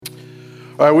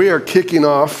All right, we are kicking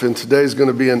off, and today's going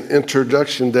to be an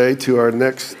introduction day to our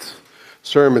next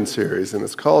sermon series, and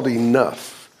it's called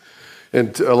Enough.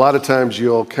 And a lot of times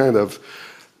you'll kind of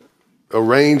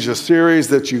arrange a series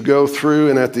that you go through,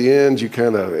 and at the end you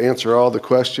kind of answer all the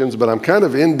questions, but I'm kind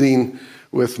of ending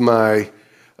with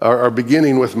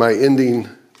beginning with my ending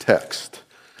text.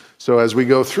 So as we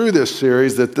go through this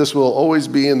series, that this will always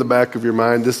be in the back of your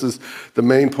mind. This is the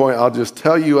main point. I'll just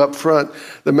tell you up front.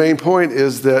 The main point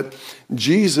is that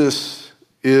Jesus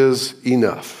is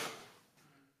enough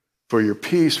for your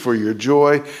peace, for your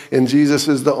joy, and Jesus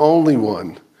is the only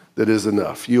one that is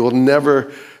enough. You'll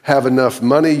never have enough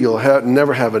money. You'll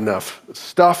never have enough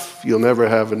stuff. You'll never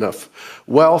have enough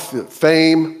wealth,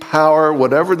 fame, power,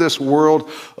 whatever this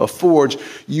world affords.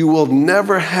 You will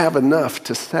never have enough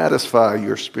to satisfy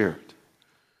your spirit,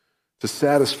 to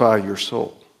satisfy your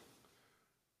soul.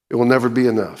 It will never be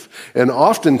enough. And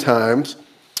oftentimes,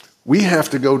 we have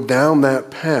to go down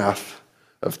that path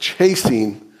of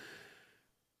chasing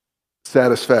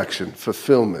satisfaction,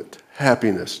 fulfillment,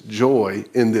 happiness, joy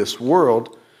in this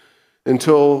world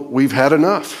until we've had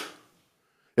enough.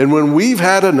 And when we've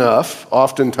had enough,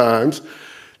 oftentimes,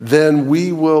 then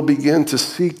we will begin to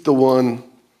seek the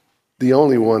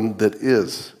only one that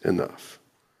is enough.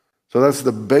 So that's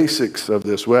the basics of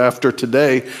this. Well, after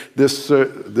today,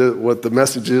 what the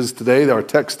message is today, our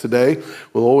text today,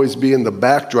 will always be in the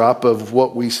backdrop of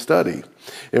what we study.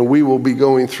 And we will be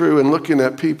going through and looking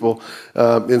at people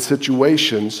in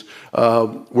situations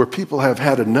where people have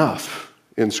had enough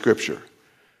in Scripture,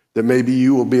 that maybe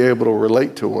you will be able to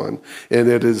relate to one. And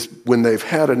it is when they've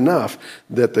had enough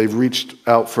that they've reached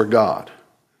out for God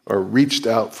or reached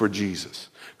out for Jesus.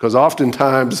 Because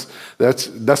oftentimes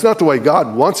that's not the way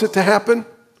God wants it to happen,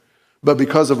 but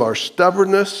because of our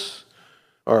stubbornness,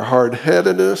 our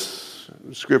hard-headedness,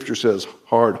 Scripture says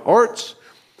hard hearts,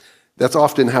 that's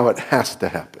often how it has to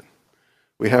happen.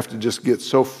 We have to just get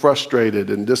so frustrated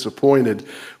and disappointed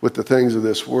with the things of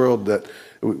this world that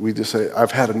we just say,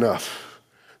 I've had enough.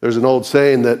 There's an old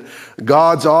saying that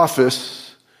God's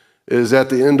office is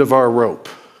at the end of our rope,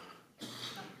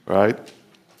 right?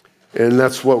 And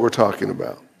that's what we're talking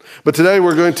about. But today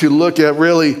we're going to look at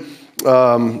really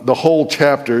the whole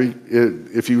chapter.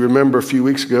 If you remember a few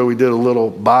weeks ago, we did a little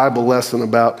Bible lesson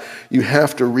about you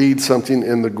have to read something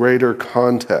in the greater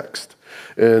context.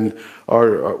 And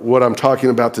what I'm talking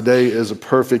about today is a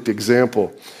perfect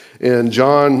example. In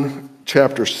John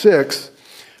chapter 6,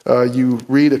 you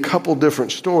read a couple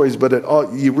different stories, but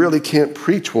you really can't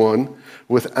preach one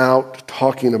without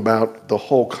talking about the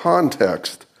whole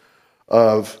context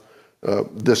of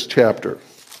this chapter.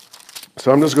 So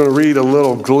I'm just going to read a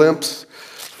little glimpse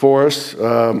for us,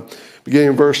 beginning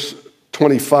in verse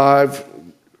 25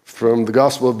 from the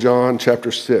Gospel of John, chapter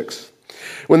 6.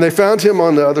 When they found him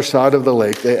on the other side of the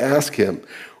lake, they asked him,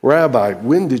 Rabbi,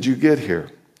 when did you get here?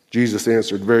 Jesus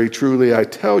answered, very truly, I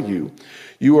tell you,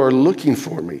 you are looking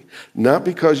for me, not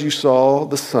because you saw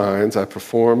the signs I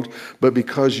performed, but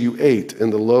because you ate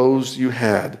and the loaves you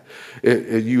had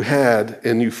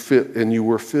and you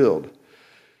were filled.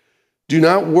 Do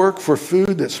not work for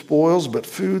food that spoils, but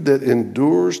food that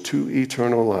endures to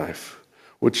eternal life,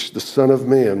 which the Son of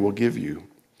Man will give you.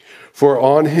 For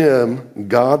on him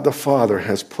God the Father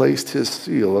has placed his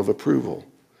seal of approval.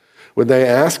 When they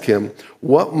asked him,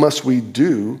 what must we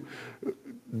do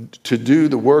to do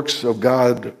the works of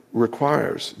God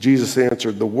requires? Jesus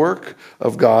answered, the work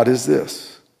of God is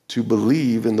this, to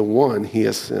believe in the one he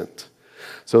has sent.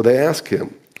 So they asked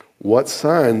him, what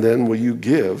sign then will you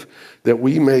give that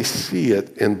we may see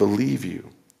it and believe you?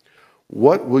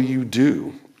 What will you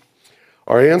do?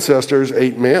 Our ancestors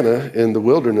ate manna in the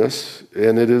wilderness,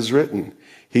 and it is written,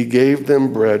 he gave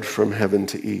them bread from heaven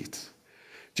to eat.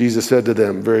 Jesus said to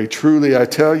them, very truly I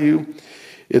tell you,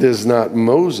 it is not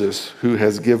Moses who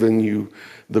has given you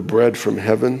the bread from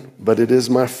heaven, but it is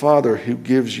my Father who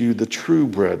gives you the true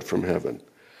bread from heaven.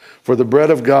 For the bread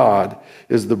of God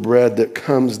is the bread that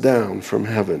comes down from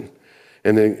heaven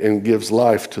and gives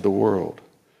life to the world.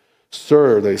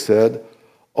 Sir, they said,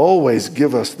 always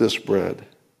give us this bread.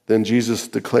 Then Jesus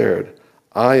declared,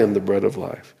 I am the bread of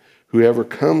life. Whoever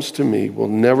comes to me will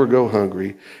never go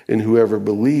hungry, and whoever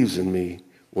believes in me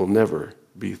will never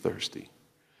be thirsty.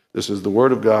 This is the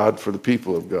word of God for the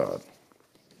people of God.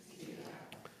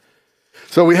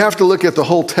 So we have to look at the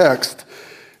whole text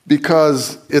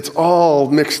because it's all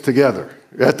mixed together.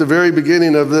 At the very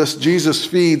beginning of this, Jesus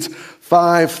feeds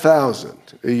 5,000.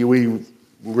 We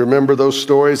remember those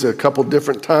stories a couple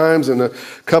different times in a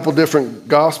couple different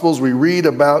Gospels. We read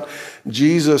about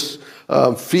Jesus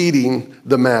feeding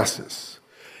the masses.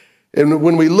 And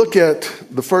when we look at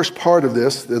the first part of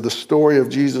this, the story of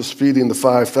Jesus feeding the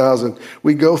 5,000,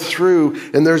 we go through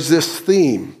and there's this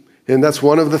theme. And that's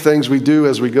one of the things we do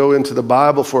as we go into the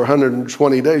Bible for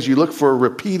 120 days. You look for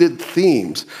repeated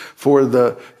themes for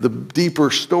the deeper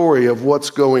story of what's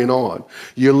going on.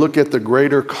 You look at the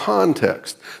greater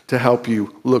context to help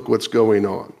you look what's going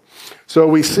on. So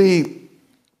we see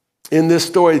in this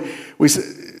story,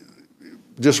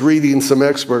 just reading some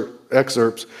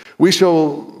excerpts,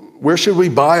 where should we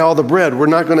buy all the bread? We're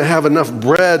not going to have enough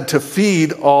bread to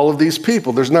feed all of these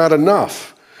people. There's not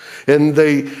enough. And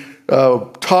they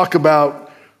talk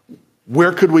about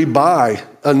where could we buy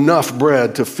enough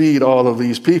bread to feed all of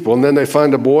these people. And then they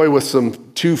find a boy with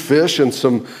some 2 fish and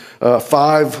some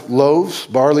 5 loaves,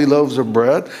 barley loaves of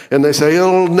bread. And they say,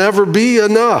 it'll never be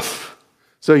enough.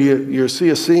 So you see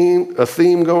a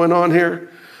theme going on here,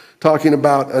 talking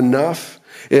about enough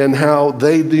and how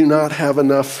they do not have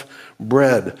enough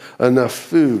bread, enough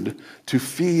food to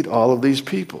feed all of these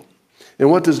people.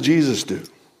 And what does Jesus do?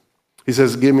 He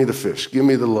says, give me the fish, give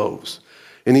me the loaves.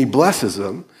 And he blesses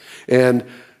them. And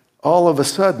all of a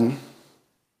sudden,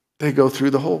 they go through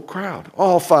the whole crowd,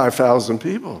 all 5,000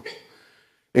 people.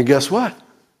 And guess what?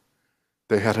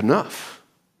 They had enough.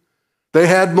 They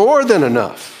had more than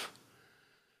enough,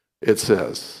 it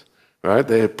says. Right?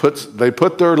 They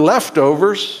put their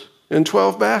leftovers in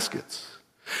 12 baskets.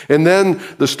 And then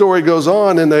the story goes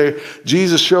on, and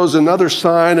Jesus shows another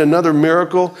sign, another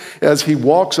miracle, as he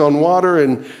walks on water,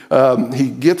 and he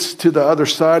gets to the other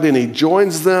side, and he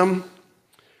joins them.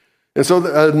 And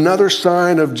so another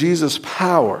sign of Jesus'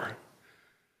 power.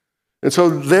 And so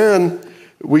then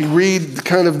we read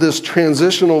kind of this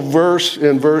transitional verse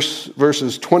in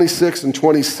verses 26 and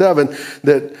 27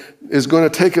 that is going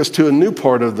to take us to a new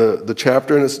part of the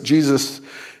chapter, and it's Jesus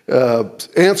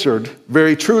answered,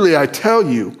 very truly, I tell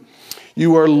you,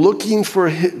 you are looking for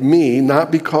me,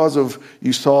 not because of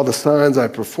you saw the signs I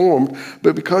performed,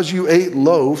 but because you ate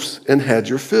loaves and had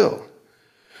your fill.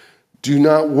 Do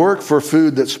not work for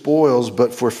food that spoils,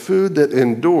 but for food that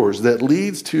endures, that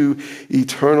leads to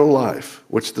eternal life,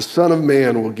 which the Son of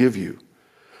Man will give you.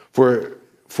 For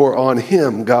on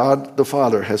him, God the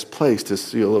Father has placed his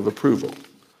seal of approval.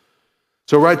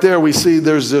 So right there we see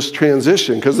there's this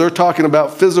transition, because they're talking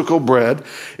about physical bread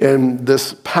and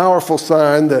this powerful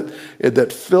sign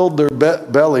that filled their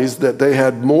bellies, that they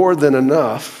had more than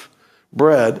enough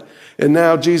bread. And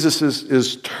now Jesus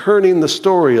is turning the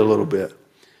story a little bit.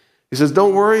 He says,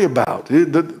 don't worry about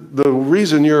it. The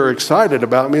reason you're excited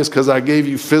about me is because I gave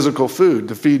you physical food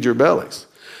to feed your bellies.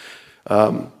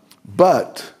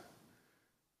 But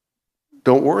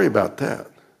don't worry about that.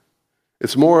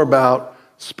 It's more about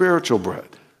spiritual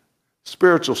bread,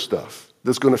 spiritual stuff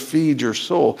that's going to feed your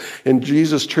soul. And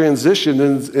Jesus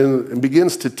transitions and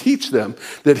begins to teach them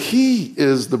that he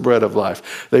is the bread of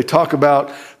life. They talk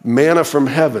about manna from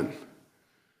heaven,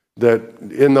 that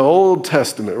in the Old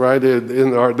Testament, right,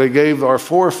 they gave our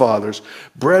forefathers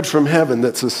bread from heaven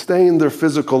that sustained their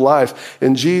physical life.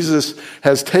 And Jesus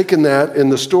has taken that in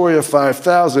the story of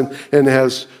 5,000 and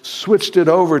has switched it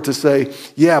over to say,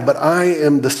 yeah, but I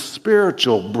am the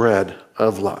spiritual bread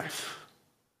of life.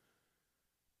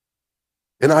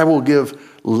 And I will give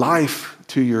life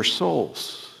to your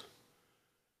souls.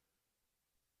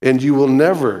 And you will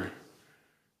never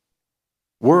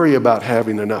worry about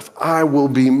having enough. I will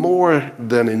be more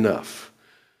than enough.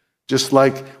 Just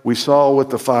like we saw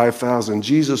with the 5,000,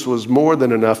 Jesus was more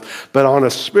than enough. But on a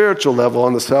spiritual level,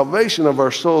 on the salvation of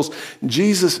our souls,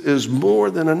 Jesus is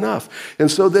more than enough. And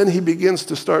so then he begins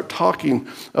to start talking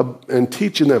and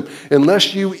teaching them,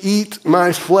 unless you eat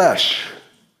my flesh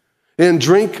and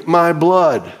drink my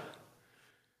blood.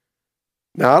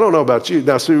 Now, I don't know about you.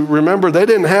 Now, see, remember, they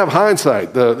didn't have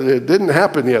hindsight. It didn't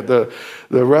happen yet. The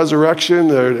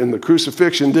resurrection and the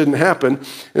crucifixion didn't happen.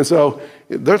 And so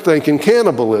they're thinking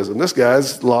cannibalism. This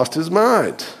guy's lost his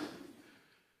mind.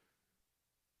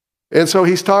 And so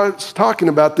he starts talking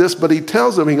about this, but he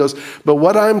tells them, he goes, but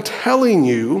what I'm telling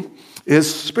you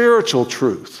is spiritual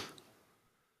truth.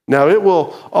 Now, it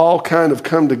will all kind of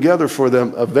come together for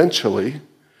them eventually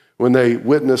when they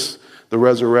witness the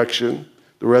resurrection,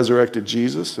 the resurrected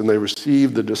Jesus, and they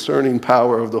receive the discerning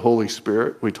power of the Holy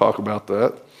Spirit. We talk about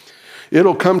that.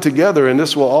 It'll come together, and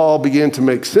this will all begin to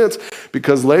make sense,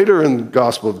 because later in the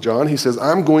Gospel of John, he says,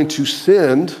 I'm going to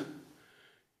send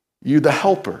you the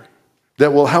helper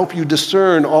that will help you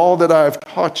discern all that I've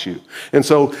taught you. And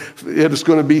so it's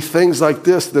going to be things like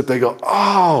this that they go,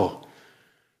 oh,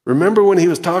 remember when he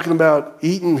was talking about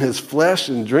eating his flesh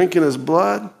and drinking his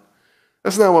blood?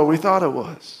 That's not what we thought it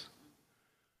was.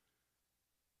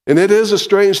 And it is a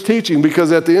strange teaching,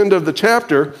 because at the end of the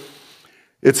chapter,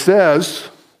 it says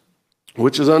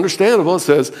which is understandable. It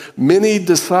says, many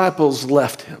disciples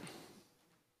left him.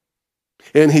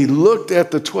 And he looked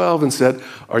at the 12 and said,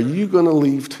 are you going to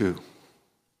leave too?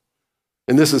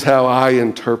 And this is how I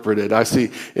interpret it. I see,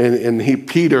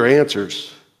 Peter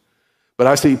answers. But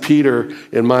I see Peter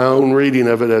in my own reading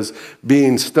of it as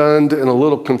being stunned and a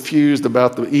little confused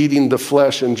about the eating the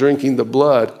flesh and drinking the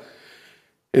blood.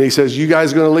 And he says, you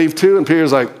guys going to leave too? And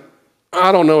Peter's like,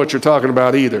 I don't know what you're talking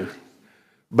about either.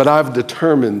 But I've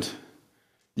determined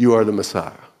you are the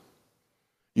Messiah.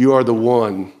 You are the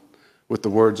one with the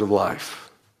words of life.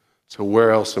 So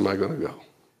where else am I going to go?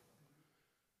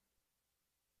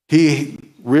 He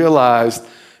realized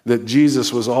that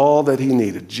Jesus was all that he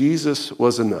needed. Jesus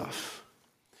was enough.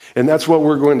 And that's what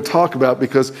we're going to talk about,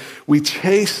 because we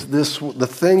chase the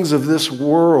things of this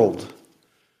world.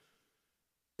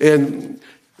 And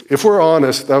if we're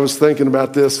honest, I was thinking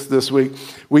about this week.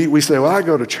 We say, well, I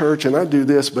go to church and I do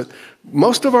this, but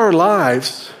most of our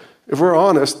lives, if we're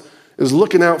honest, is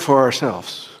looking out for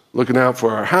ourselves, looking out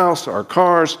for our house, our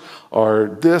cars, our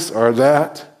this, our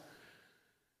that.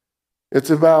 It's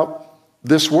about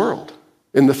this world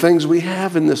and the things we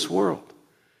have in this world.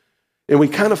 And we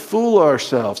kind of fool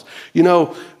ourselves. You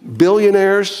know,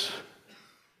 billionaires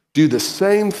do the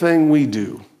same thing we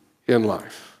do in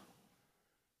life.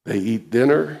 They eat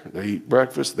dinner, they eat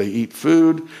breakfast, they eat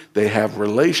food, they have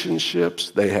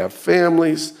relationships, they have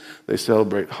families, they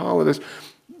celebrate holidays.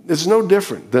 It's no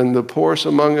different than the poorest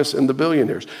among us and the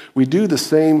billionaires. We do the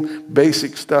same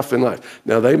basic stuff in life.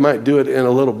 Now, they might do it in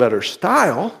a little better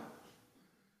style,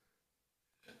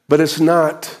 but it's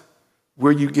not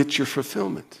where you get your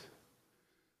fulfillment.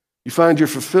 You find your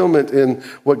fulfillment in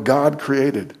what God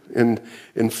created,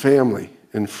 in family,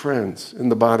 in friends, in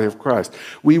the body of Christ.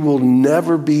 We will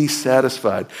never be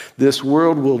satisfied. This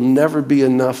world will never be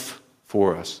enough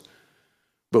for us,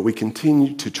 but we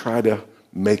continue to try to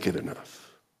make it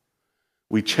enough.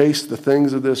 We chase the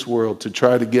things of this world to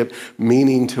try to give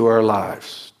meaning to our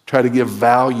lives, try to give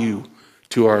value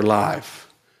to our life.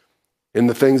 And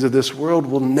the things of this world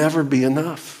will never be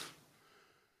enough.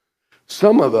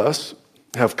 Some of us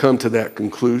have come to that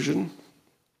conclusion.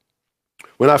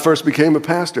 When I first became a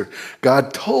pastor,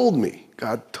 God told me,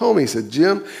 he said,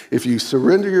 Jim, if you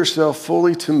surrender yourself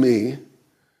fully to me,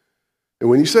 and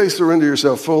when you say surrender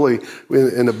yourself fully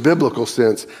in a biblical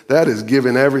sense, that is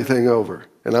giving everything over.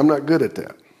 And I'm not good at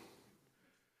that.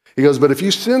 He goes, but if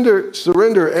you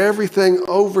surrender everything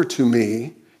over to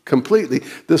me completely,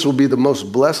 this will be the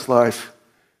most blessed life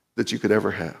that you could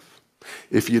ever have.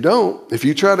 If you don't, if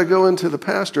you try to go into the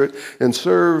pastorate and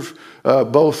serve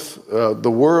both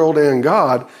the world and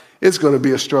God, it's going to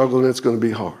be a struggle and it's going to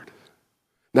be hard.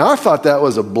 Now, I thought that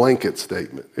was a blanket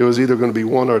statement. It was either going to be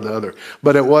one or the other,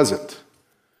 but it wasn't.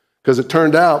 Because it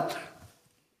turned out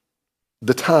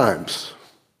the times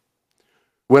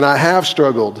when I have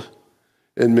struggled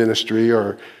in ministry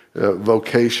or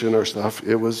vocation or stuff,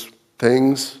 it was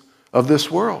things of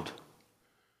this world.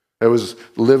 It was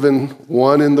living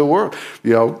one in the world.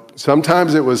 You know,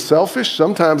 sometimes it was selfish.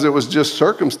 Sometimes it was just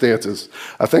circumstances.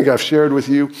 I think I've shared with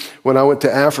you when I went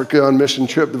to Africa on mission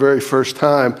trip the very first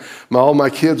time, all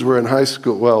my kids were in high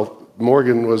school. Well,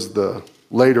 Morgan was the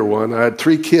later one. I had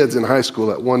 3 kids in high school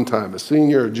at one time, a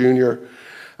senior, a junior,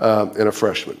 and a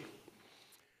freshman.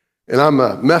 And I'm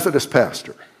a Methodist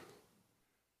pastor,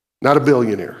 not a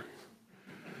billionaire.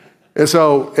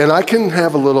 And I can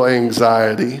have a little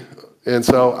anxiety. And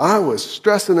so I was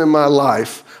stressing in my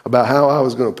life about how I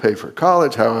was going to pay for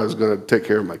college, how I was going to take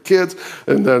care of my kids.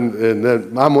 And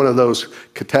then I'm one of those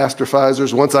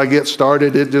catastrophizers. Once I get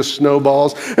started, it just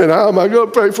snowballs. And how am I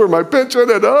going to pay for my pension?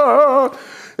 And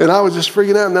I was just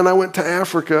freaking out. And then I went to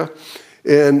Africa,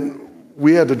 and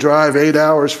we had to drive 8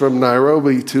 hours from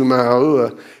Nairobi to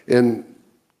Maua. And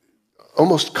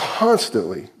almost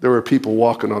constantly, there were people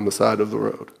walking on the side of the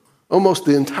road. Almost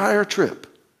the entire trip.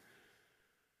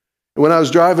 When I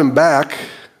was driving back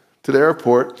to the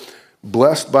airport,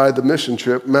 blessed by the mission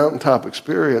trip, mountaintop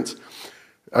experience,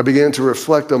 I began to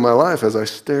reflect on my life as I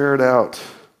stared out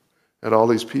at all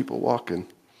these people walking.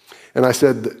 And I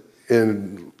said,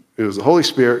 and it was the Holy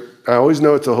Spirit. I always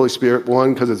know it's the Holy Spirit,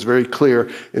 1, because it's very clear,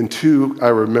 and 2, I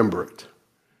remember it.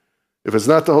 If it's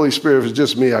not the Holy Spirit, if it's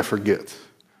just me, I forget,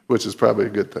 which is probably a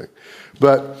good thing.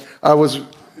 But I was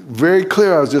very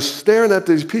clear. I was just staring at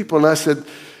these people, and I said,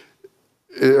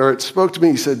 or it spoke to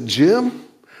me, he said, Jim,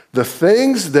 the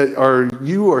things that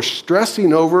you are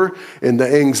stressing over and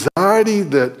the anxiety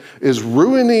that is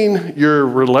ruining your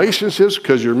relationships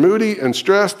because you're moody and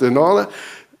stressed and all that,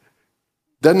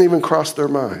 doesn't even cross their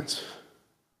minds.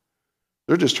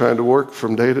 They're just trying to work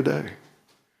from day to day.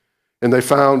 And they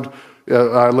found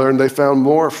I learned they found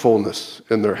more fullness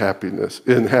in their happiness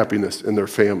in their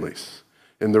families,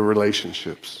 in their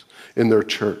relationships, in their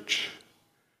church,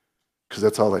 because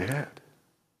that's all they had.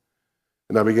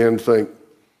 And I began to think,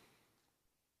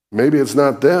 maybe it's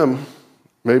not them,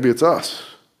 maybe it's us.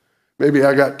 Maybe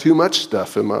I got too much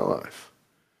stuff in my life.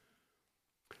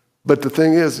 But the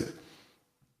thing is,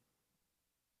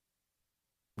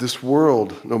 this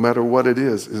world, no matter what it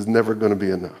is never going to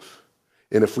be enough.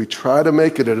 And if we try to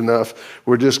make it enough,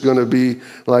 we're just going to be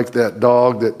like that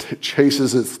dog that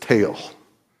chases its tail.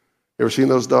 You ever seen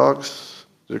those dogs?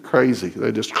 They're crazy.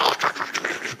 They just,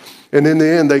 and in the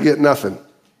end, they get nothing.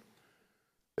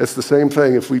 It's the same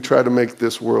thing if we try to make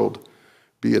this world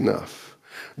be enough.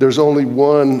 There's only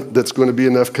one that's going to be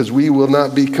enough, because we will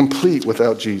not be complete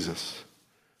without Jesus.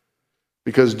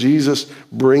 Because Jesus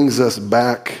brings us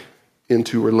back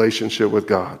into relationship with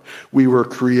God. We were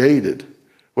created.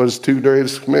 What is 2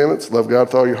 greatest commandments? Love God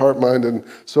with all your heart, mind, and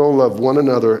soul. Love one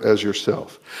another as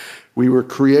yourself. We were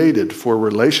created for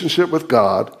relationship with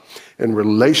God and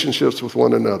relationships with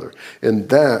one another. And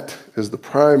that is the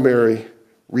primary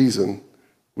reason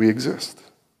we exist.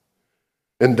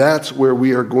 And that's where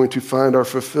we are going to find our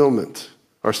fulfillment,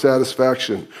 our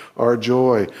satisfaction, our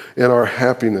joy, and our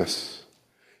happiness.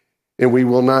 And we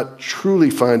will not truly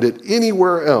find it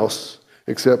anywhere else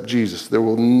except Jesus. There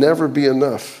will never be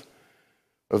enough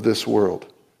of this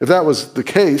world. If that was the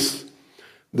case,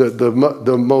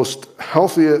 the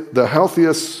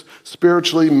healthiest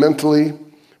spiritually, mentally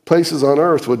places on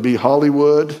earth would be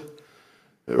Hollywood,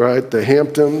 right? The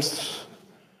Hamptons,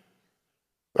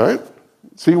 right?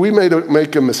 See, we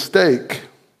make a mistake.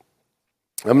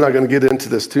 I'm not going to get into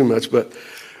this too much, but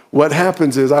what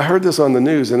happens is, I heard this on the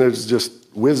news, and it was just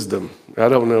wisdom. I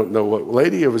don't know what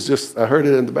lady, it was just, I heard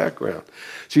it in the background.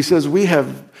 She says, we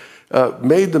have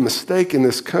made the mistake in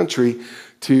this country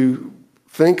to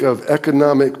think of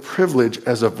economic privilege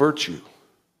as a virtue.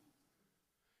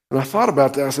 And I thought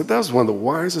about that. I said, that was one of the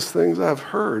wisest things I've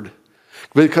heard.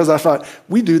 Because I thought,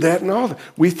 we do that in all the,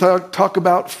 we talk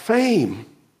about fame.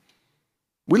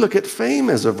 We look at fame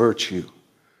as a virtue.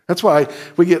 That's why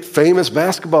we get famous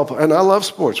basketball players, and I love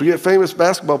sports. We get famous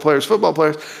basketball players, football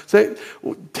players,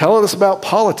 telling us about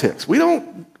politics.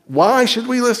 Why should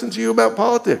we listen to you about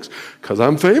politics? Because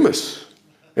I'm famous,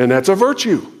 and that's a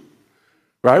virtue,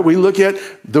 right? We look at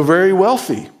the very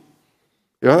wealthy.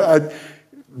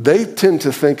 They tend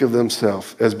to think of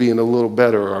themselves as being a little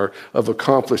better or of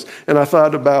accomplished. And I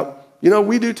thought about,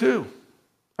 we do too.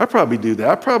 I probably do that.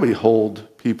 I probably hold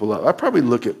people up. I probably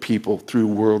look at people through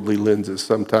worldly lenses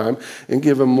sometime and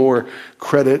give them more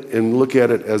credit and look at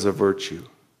it as a virtue.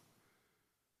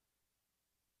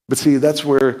 But see, that's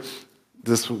where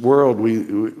this world,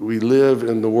 we live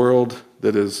in the world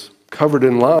that is covered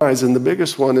in lies, and the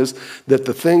biggest one is that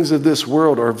the things of this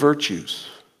world are virtues.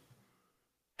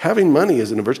 Having money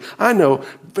isn't a virtue. I know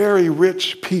very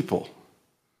rich people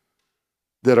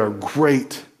that are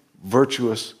great,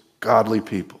 virtuous, godly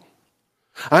people.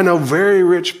 I know very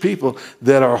rich people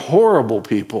that are horrible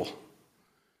people.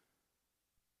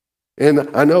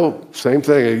 And I know, same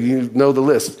thing, you know the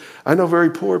list. I know very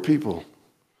poor people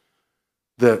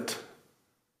that,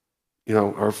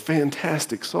 are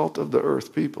fantastic salt of the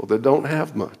earth people that don't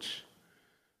have much.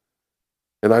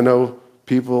 And I know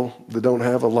people that don't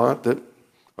have a lot that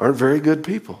aren't very good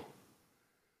people.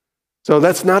 So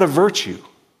that's not a virtue.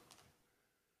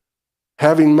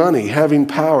 Having money, having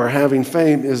power, having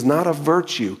fame is not a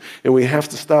virtue. And we have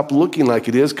to stop looking like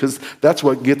it is, because that's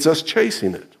what gets us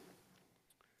chasing it.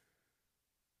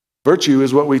 Virtue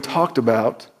is what we talked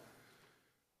about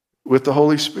with the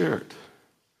Holy Spirit.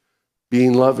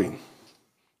 Being loving,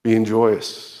 being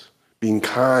joyous, being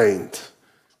kind,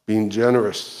 being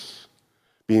generous,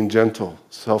 being gentle,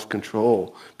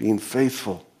 self-control, being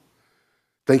faithful,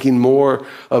 thinking more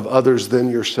of others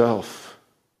than yourself.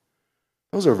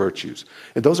 Those are virtues.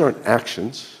 And those aren't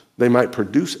actions. They might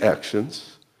produce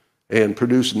actions and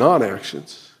produce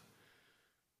non-actions.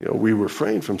 We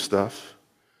refrain from stuff.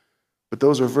 But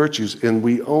those are virtues, and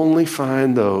we only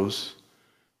find those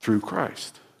through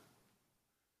Christ.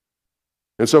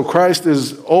 And so Christ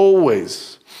is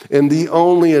always and the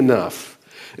only enough.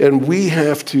 And we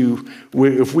have to,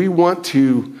 if we want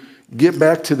to get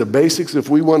back to the basics, if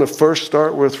we want to first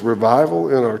start with revival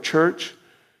in our church,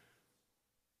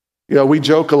 we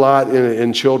joke a lot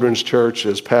in children's church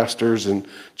as pastors and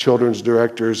children's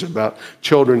directors about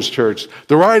children's church.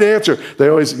 The right answer,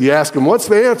 you ask them, what's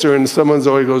the answer? And someone's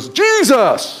always goes,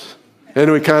 Jesus. And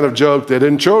we kind of joke that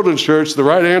in children's church, the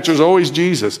right answer is always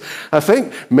Jesus. I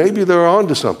think maybe they're on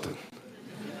to something.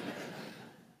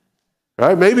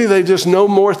 Right? Maybe they just know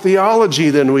more theology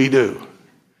than we do.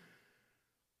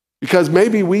 Because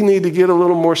maybe we need to get a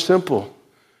little more simple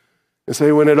and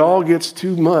say, when it all gets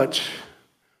too much,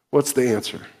 what's the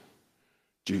answer?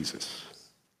 Jesus.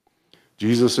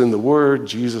 Jesus in the Word,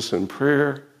 Jesus in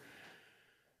prayer.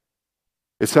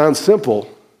 It sounds simple,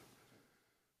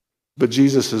 but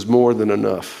Jesus is more than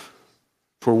enough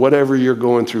for whatever you're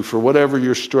going through, for whatever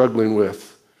you're struggling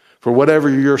with, for whatever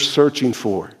you're searching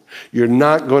for. You're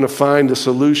not going to find a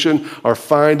solution or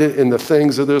find it in the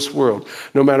things of this world.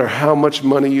 No matter how much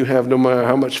money you have, no matter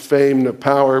how much fame, the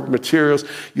power, materials,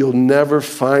 you'll never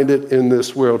find it in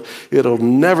this world. It'll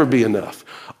never be enough.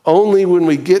 Only when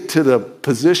we get to the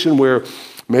position where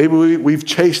maybe we've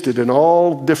chased it in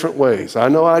all different ways. I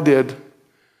know I did.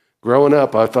 Growing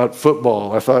up, I thought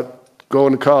football. I thought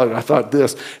going to college. I thought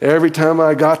this. Every time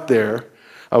I got there,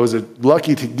 I was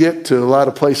lucky to get to a lot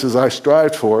of places I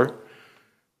strived for.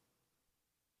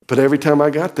 But every time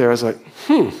I got there, I was like,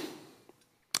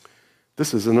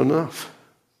 this isn't enough.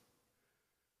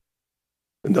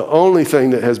 And the only thing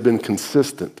that has been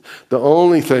consistent, the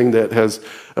only thing that has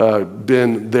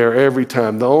been there every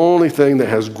time, the only thing that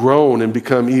has grown and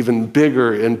become even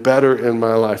bigger and better in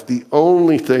my life, the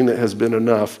only thing that has been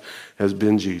enough has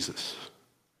been Jesus.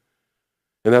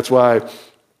 And that's why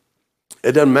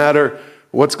it doesn't matter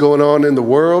what's going on in the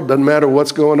world, doesn't matter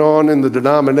what's going on in the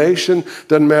denomination,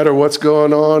 doesn't matter what's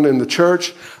going on in the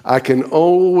church. I can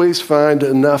always find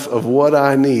enough of what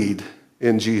I need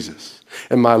in Jesus.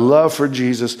 And my love for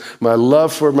Jesus, my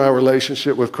love for my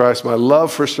relationship with Christ, my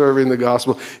love for serving the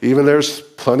gospel, even there's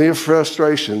plenty of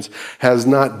frustrations, has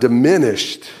not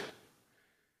diminished.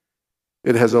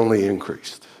 It has only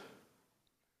increased.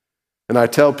 And I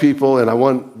tell people, and I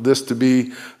want this to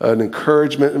be an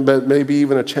encouragement, but maybe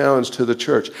even a challenge to the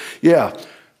church. Yeah,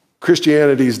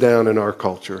 Christianity's down in our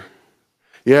culture.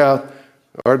 Yeah,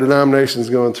 our denomination's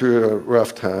going through a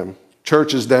rough time.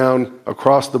 Church is down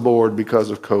across the board because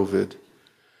of COVID.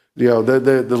 You know,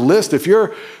 the list, if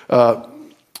you're,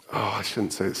 I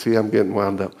shouldn't say, see, I'm getting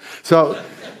wound up. So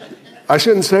I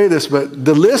shouldn't say this, but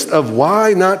the list of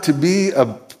why not to be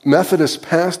a Methodist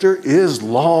pastor is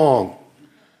long.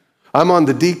 I'm on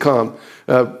the DCOM.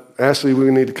 Ashley,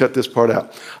 we need to cut this part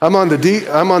out. I'm on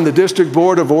the District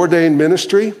Board of Ordained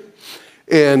Ministry,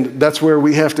 and that's where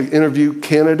we have to interview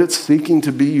candidates seeking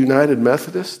to be United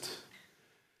Methodist.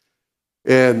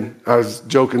 And I was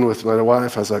joking with my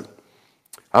wife. I was like,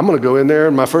 I'm going to go in there,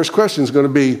 and my first question is going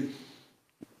to be,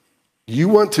 you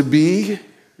want to be,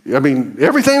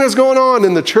 everything that's going on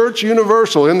in the church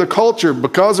universal, in the culture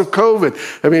because of COVID.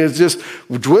 It's just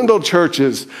dwindled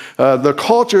churches. The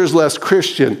culture is less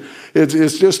Christian.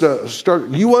 It's just a start.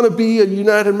 You want to be a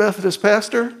United Methodist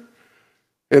pastor?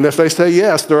 And if they say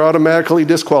yes, they're automatically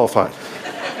disqualified.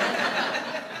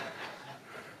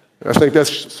 I think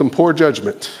that's some poor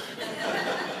judgment.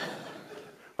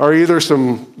 Or either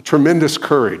some tremendous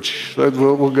courage.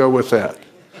 We'll go with that.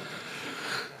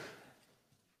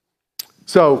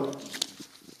 So,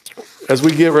 as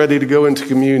we get ready to go into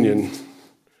communion,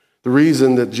 the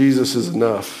reason that Jesus is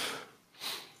enough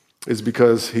is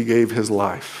because he gave his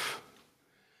life.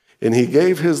 And he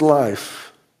gave his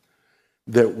life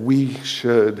that we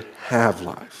should have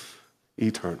life,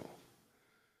 eternal.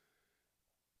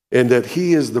 And that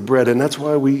he is the bread, and that's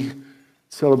why we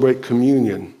celebrate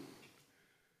communion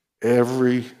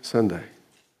every Sunday,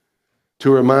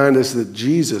 to remind us that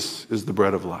Jesus is the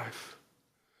bread of life.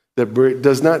 That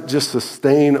does not just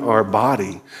sustain our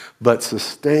body, but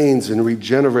sustains and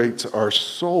regenerates our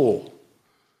soul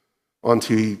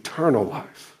onto eternal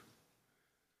life.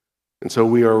 And so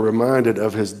we are reminded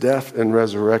of his death and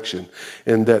resurrection.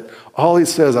 And that all he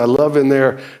says, I love in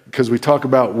there, because we talk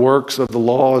about works of the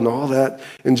law and all that,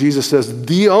 and Jesus says,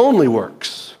 the only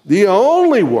works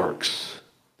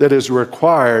that is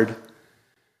required,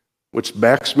 which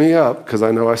backs me up, because I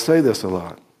know I say this a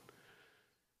lot.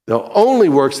 The only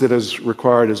works that is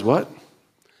required is what?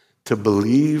 To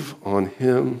believe on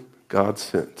him God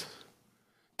sent.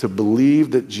 To believe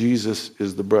that Jesus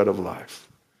is the bread of life.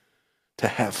 To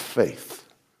have faith.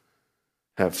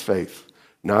 Have faith.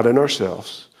 Not in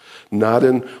ourselves, not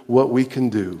in what we can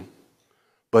do,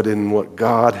 but in what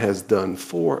God has done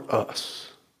for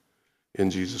us in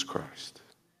Jesus Christ.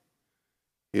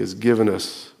 He has given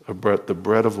us the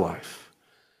bread of life,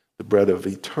 the bread of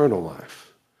eternal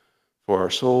life, for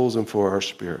our souls and for our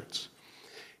spirits.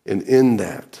 And in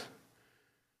that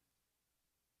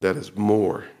is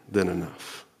more than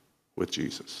enough with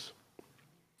Jesus.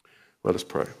 Let us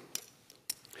pray.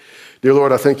 Dear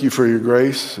Lord, I thank you for your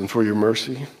grace and for your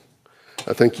mercy.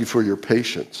 I thank you for your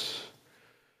patience.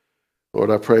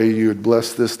 Lord, I pray you would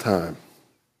bless this time,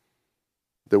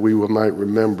 that we might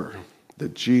remember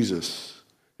that Jesus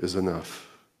is enough,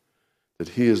 that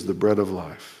he is the bread of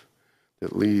life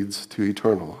that leads to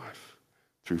eternal life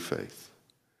through faith.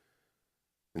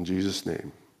 In Jesus'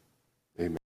 name.